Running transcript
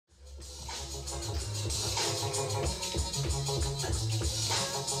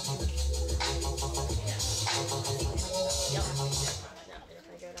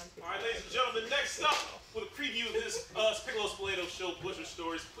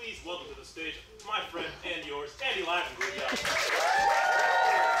viewers, please welcome to the stage my friend and yours, Andy Livengood.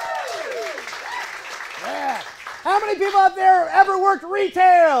 Yeah. How many people out there have ever worked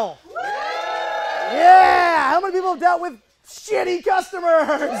retail? Yeah. How many people have dealt with shitty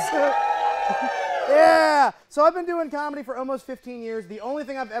customers? Yeah. So I've been doing comedy for almost 15 years. The only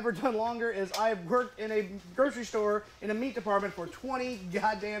thing I've ever done longer is I've worked in a grocery store in a meat department for 20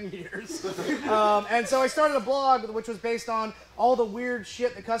 goddamn years. And so I started a blog which was based on all the weird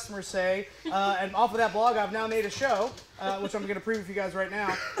shit that customers say. And off of that blog, I've now made a show, which I'm going to preview for you guys right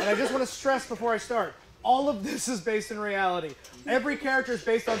now. And I just want to stress before I start, all of this is based in reality. Every character is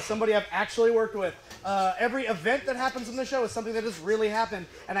based on somebody I've actually worked with. Every event that happens in the show is something that has really happened.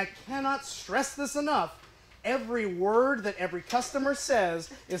 And I cannot stress this enough. Every word that every customer says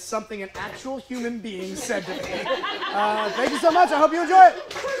is something an actual human being said to me. Thank you so much. I hope you enjoy it.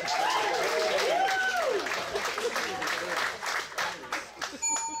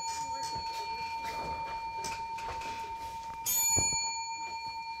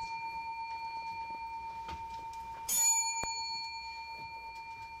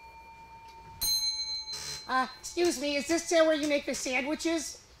 Excuse me, is this where you make the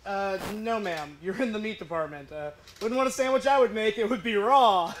sandwiches? No, ma'am. You're in the meat department. Wouldn't want a sandwich I would make. It would be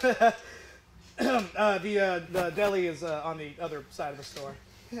raw. The deli is on the other side of the store.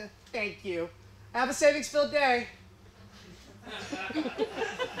 Thank you. Have a savings-filled day.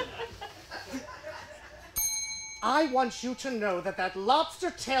 I want you to know that lobster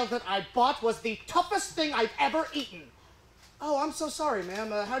tail that I bought was the toughest thing I've ever eaten. Oh, I'm so sorry,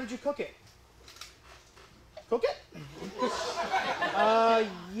 ma'am. How did you cook it? Cook it?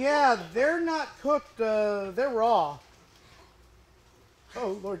 Yeah, they're not cooked. They're raw.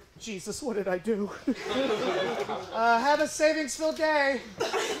 Oh, Lord Jesus, what did I do? Have a savings-filled day.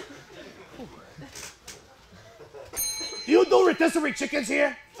 You do rotisserie chickens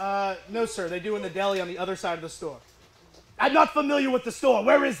here? No, sir. They do in the deli on the other side of the store. I'm not familiar with the store.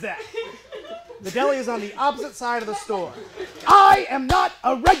 Where is that? The deli is on the opposite side of the store. I am not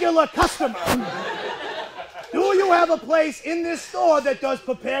a regular customer. Do you have a place in this store that does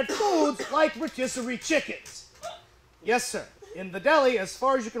prepared foods like rotisserie chickens? Yes, sir. In the deli, as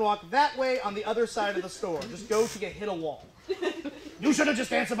far as you can walk that way on the other side of the store. Just go to get hit a wall. You should have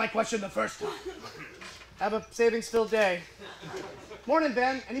just answered my question the first time. Have a savings-filled day. Morning,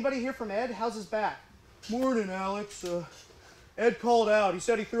 Ben. Anybody here from Ed? How's his back? Morning, Alex. Ed called out. He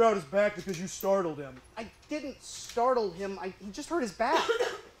said he threw out his back because you startled him. I didn't startle him. He just hurt his back.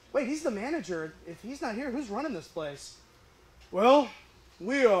 Wait, he's the manager. If he's not here, who's running this place? Well,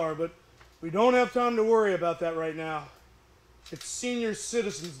 we are, but we don't have time to worry about that right now. It's Senior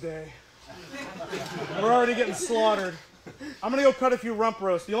Citizens Day. We're already getting slaughtered. I'm going to go cut a few rump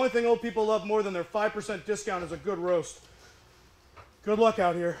roasts. The only thing old people love more than their 5% discount is a good roast. Good luck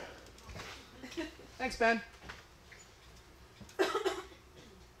out here. Thanks, Ben.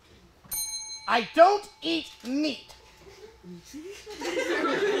 I don't eat meat.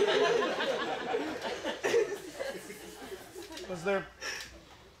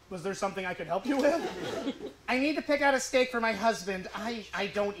 Was there something I could help you with? I need to pick out a steak for my husband.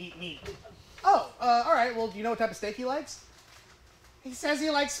 I don't eat meat. Oh, all right. Well, do you know what type of steak he likes? He says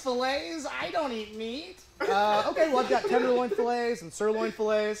he likes fillets. I don't eat meat. Okay, well, I've got tenderloin fillets and sirloin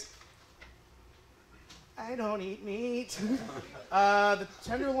fillets. I don't eat meat. The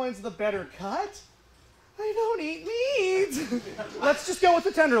tenderloin's the better cut. I don't eat meat. Let's just go with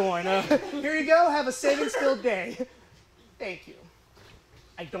the tenderloin. Here you go. Have a savings-filled day. Thank you.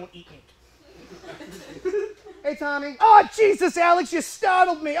 I don't eat meat. Hey, Tommy. Oh, Jesus, Alex, you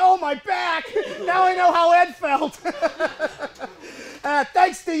startled me. Oh, my back. Now I know how Ed felt.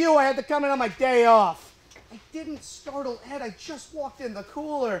 Thanks to you, I had to come in on my day off. I didn't startle Ed. I just walked in the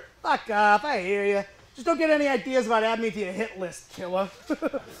cooler. Fuck off. I hear you. Just don't get any ideas about adding me to your hit list, killer.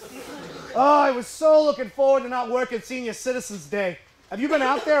 Oh, I was so looking forward to not working Senior Citizens Day. Have you been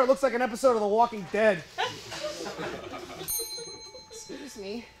out there? It looks like an episode of The Walking Dead. Excuse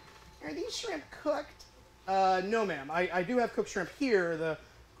me. Are these shrimp cooked? No, ma'am. I do have cooked shrimp here. The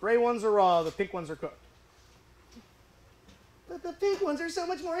gray ones are raw. The pink ones are cooked. But the pink ones are so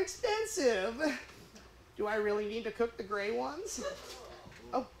much more expensive. Do I really need to cook the gray ones?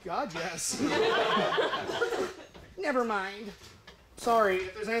 Oh, God, yes. Never mind. Sorry.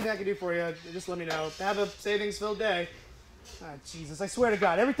 If there's anything I can do for you, just let me know. Have a savings-filled day. Ah, Jesus, I swear to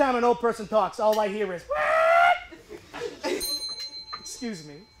God, every time an old person talks, all I hear is, what? Excuse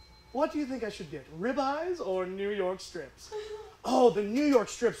me. What do you think I should get, ribeyes or New York strips? Oh, the New York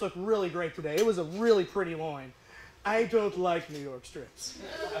strips look really great today. It was a really pretty loin. I don't like New York strips.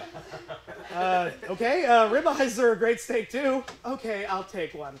 Okay, ribeyes are a great steak too. Okay, I'll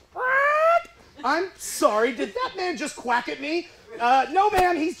take one. I'm sorry, did that man just quack at me? No,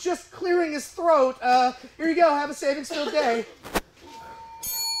 ma'am, he's just clearing his throat. Here you go, have a savings-filled day.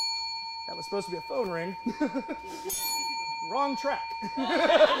 That was supposed to be a phone ring. Wrong track.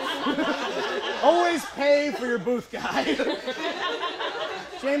 Always pay for your booth guy.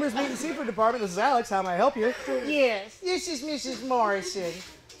 Chambers Meat and Seafood Department, this is Alex, how may I help you? Yes, this is Mrs. Morrison.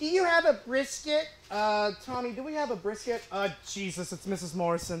 Do you have a brisket? Tommy, do we have a brisket? Jesus, it's Mrs.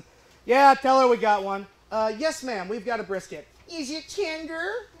 Morrison. Yeah, tell her we got one. Yes, ma'am, we've got a brisket. Is it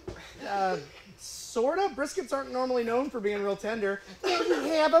tender? Sorta. Briskets aren't normally known for being real tender. Can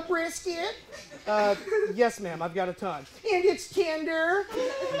you have a brisket? Yes, ma'am, I've got a ton. And it's tender?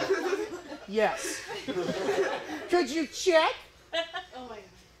 Yes. Could you check? Oh my God.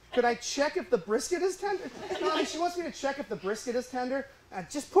 Could I check if the brisket is tender? Tommy, she wants me to check if the brisket is tender.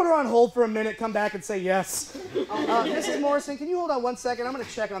 Just put her on hold for a minute, come back and say yes. Mrs. Morrison, can you hold on 1 second? I'm going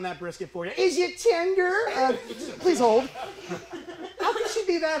to check on that brisket for you. Is it tender? Please hold. How could she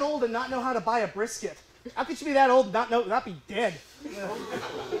be that old and not know how to buy a brisket? How could she be that old and not be dead?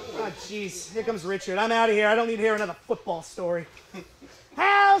 Oh, jeez. Here comes Richard. I'm out of here. I don't need to hear another football story.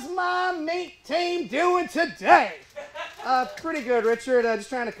 How's my meat team doing today? Pretty good, Richard. Just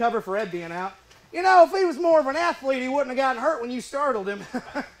trying to cover for Ed being out. You know, if he was more of an athlete, he wouldn't have gotten hurt when you startled him.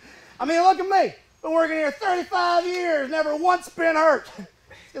 I mean, look at me. Been working here 35 years, never once been hurt. It's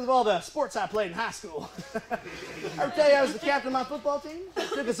because of all the sports I played in high school. Ever tell you I was the captain of my football team?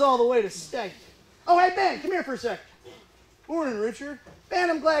 Took us all the way to state. Oh, hey, Ben, come here for a second. Morning, Richard. Ben,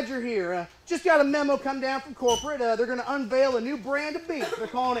 I'm glad you're here. Just got a memo come down from corporate. They're going to unveil a new brand of beef. They're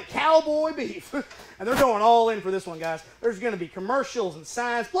calling it Cowboy Beef. And they're going all in for this one, guys. There's going to be commercials and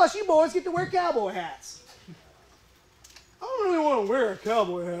signs. Plus, you boys get to wear cowboy hats. I don't really want to wear a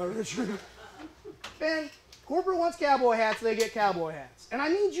cowboy hat, Richard. Ben, corporate wants cowboy hats, they get cowboy hats. And I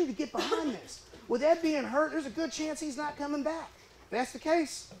need you to get behind this. With Ed being hurt, there's a good chance he's not coming back. If that's the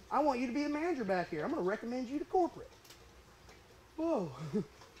case, I want you to be the manager back here. I'm going to recommend you to corporate. Whoa,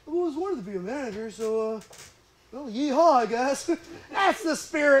 I've always wanted to be a manager, so, well, yeehaw, I guess. That's the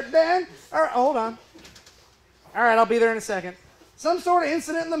spirit, Ben. All right, hold on. All right, I'll be there in a second. Some sort of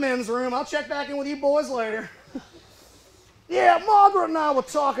incident in the men's room. I'll check back in with you boys later. Yeah, Margaret and I were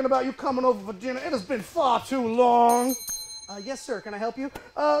talking about you coming over for dinner. It has been far too long. Yes, sir. Can I help you?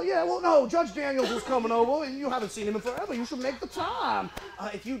 Yeah, well, no. Judge Daniels is coming over, and you haven't seen him in forever. You should make the time.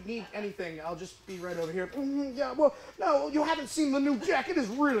 If you need anything, I'll just be right over here. Yeah, well, no, you haven't seen the new Jack. It is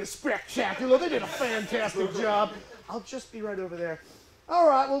really spectacular. They did a fantastic job. I'll just be right over there. All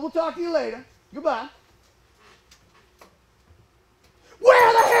right, well, we'll talk to you later. Goodbye.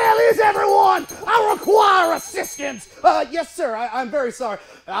 Where the hell is everyone? I require assistance. Yes, sir. I'm very sorry.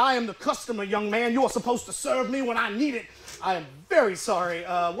 I am the customer, young man. You are supposed to serve me when I need it. I am very sorry.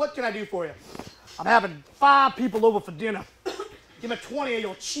 What can I do for you? I'm having 5 people over for dinner. Give me 20 of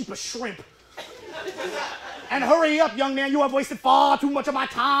your cheapest shrimp. And hurry up, young man. You have wasted far too much of my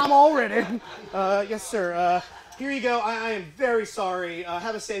time already. Yes, sir. Here you go. I am very sorry.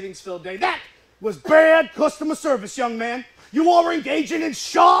 Have a savings-filled day. That was bad customer service, young man. You are engaging in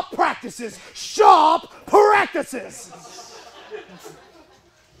sharp practices. Sharp practices.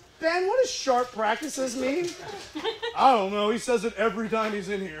 Ben, what does sharp practices mean? I don't know. He says it every time he's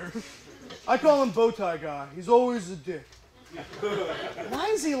in here. I call him Bowtie Guy. He's always a dick. Why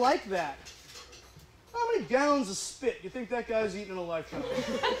is he like that? How many gallons of spit do you think that guy's eating in a lifetime?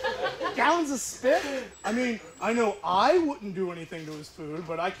 Gallons of spit? I mean, I know I wouldn't do anything to his food,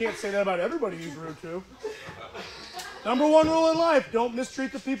 but I can't say that about everybody he's rude to. Number 1 rule in life, don't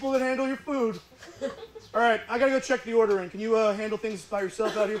mistreat the people that handle your food. All right, I gotta go check the order in. Can you handle things by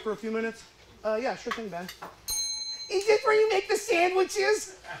yourself out here for a few minutes? Yeah, sure thing, Ben. Is this where you make the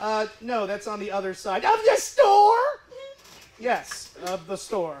sandwiches? No, that's on the other side. Of the store? Yes, of the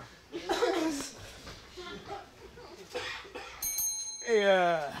store.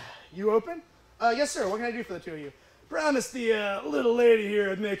 Hey, you open? Yes, sir. What can I do for the two of you? Promised the little lady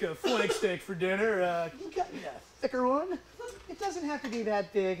here I'd make a flank steak for dinner. You got me a thicker one? It doesn't have to be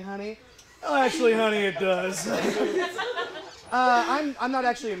that big, honey. Oh, actually, honey, it does. I'm not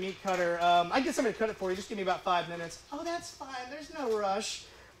actually a meat cutter. I can get somebody to cut it for you. Just give me about 5 minutes. Oh, that's fine. There's no rush.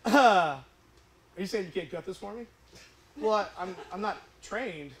 Are you saying you can't cut this for me? Well, I'm not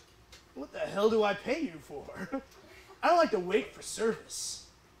trained. What the hell do I pay you for? I don't like to wait for service.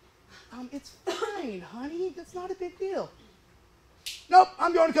 It's fine, honey. That's not a big deal. Nope,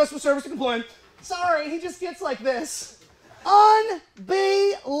 I'm going to customer service to complain. Sorry, he just gets like this.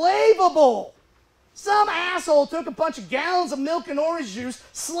 Unbelievable. Some asshole took a bunch of gallons of milk and orange juice,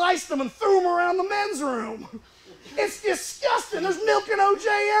 sliced them, and threw them around the men's room. It's disgusting. There's milk and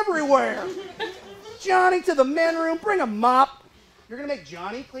OJ everywhere. Johnny to the men's room. Bring a mop. You're going to make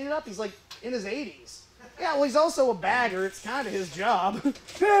Johnny clean it up? He's like in his 80s. Yeah, well, he's also a bagger. It's kind of his job.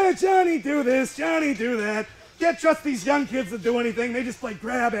 Hey, Johnny, do this. Johnny, do that. Can't trust these young kids to do anything. They just play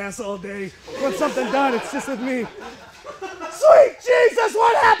grab ass all day. Want something done, it's just with me. Sweet Jesus,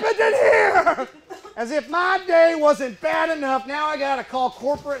 what happened in here? As if my day wasn't bad enough, now I gotta call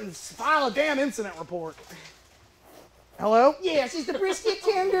corporate and file a damn incident report. Hello? Yes, is the brisket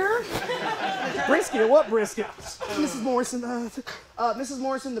tender? Brisket? What brisket? Mrs. Morrison, Mrs.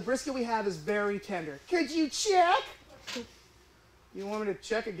 Morrison, the brisket we have is very tender. Could you check? You want me to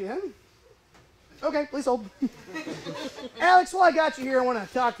check again? Okay, please hold. Alex, while I got you here, I want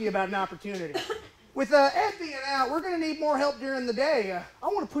to talk to you about an opportunity. With Ed being out, we're going to need more help during the day. I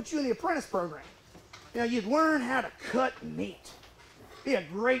want to put you in the apprentice program. You know, you'd learn how to cut meat. Be a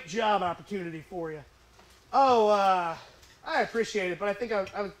great job opportunity for you. Oh, I appreciate it, but I think I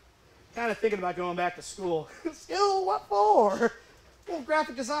was kind of thinking about going back to school. School? What for? Well,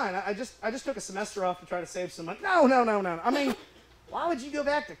 graphic design. I just took a semester off to try to save some money. No. I mean, why would you go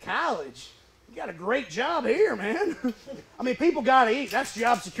back to college? You got a great job here, man. I mean, people got to eat. That's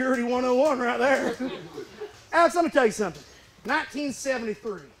job security 101 right there. Alex, let me tell you something.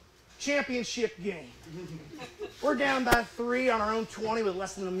 1973, championship game. We're down by 3 on our own 20 with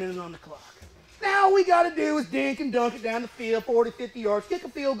less than a minute on the clock. Now all we got to do is dink and dunk it down the field, 40, 50 yards, kick a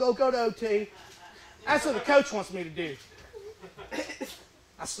field goal, go to OT. That's what the coach wants me to do.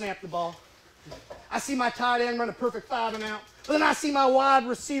 I snap the ball. I see my tight end run a perfect 5 and out. But then I see my wide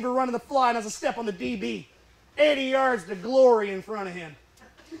receiver running the fly, and as a step on the DB, 80 yards to glory in front of him.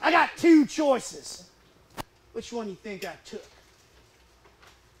 I got 2 choices. Which one do you think I took?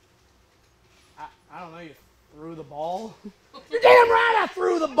 I don't know, you threw the ball? You're damn right I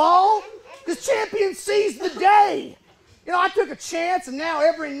threw the ball! Because champion seized the day! You know, I took a chance, and now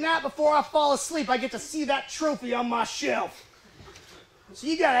every night before I fall asleep, I get to see that trophy on my shelf. So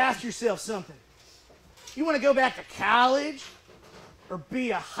you got to ask yourself something. You want to go back to college or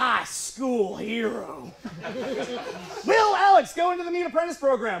be a high school hero? Will Alex go into the Meat Apprentice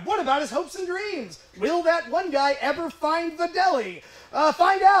program? What about his hopes and dreams? Will that one guy ever find the deli?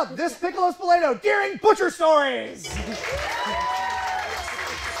 Find out this Piccolo Spoleto during Butcher Stories.